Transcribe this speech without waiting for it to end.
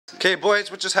Okay, boys,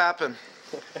 what just happened?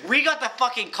 We got the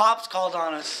fucking cops called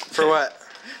on us. For what?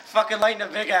 Fucking lighting a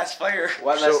big ass fire.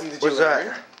 What lesson did you learn?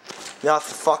 That?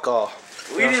 Nothing. Fuck all.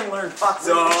 We didn't learn fuck.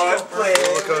 So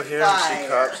Look out here and see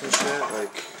cops and shit.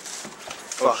 Like,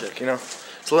 fuck, shit. you know.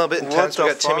 It's a little bit intense. What We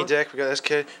the got Timmy fuck? Dick. We got this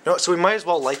kid. No, so we might as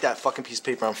well light that fucking piece of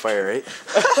paper on fire, right?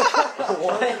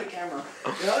 What? The camera.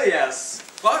 Oh yes.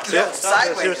 Fuck Yeah, no. see what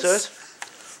it Sideways. says?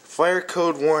 Fire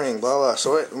code warning, blah blah.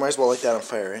 So we might as well light that on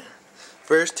fire, right?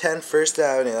 First 10 First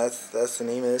Avenue. That's the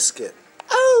name of this skit.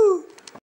 Oh.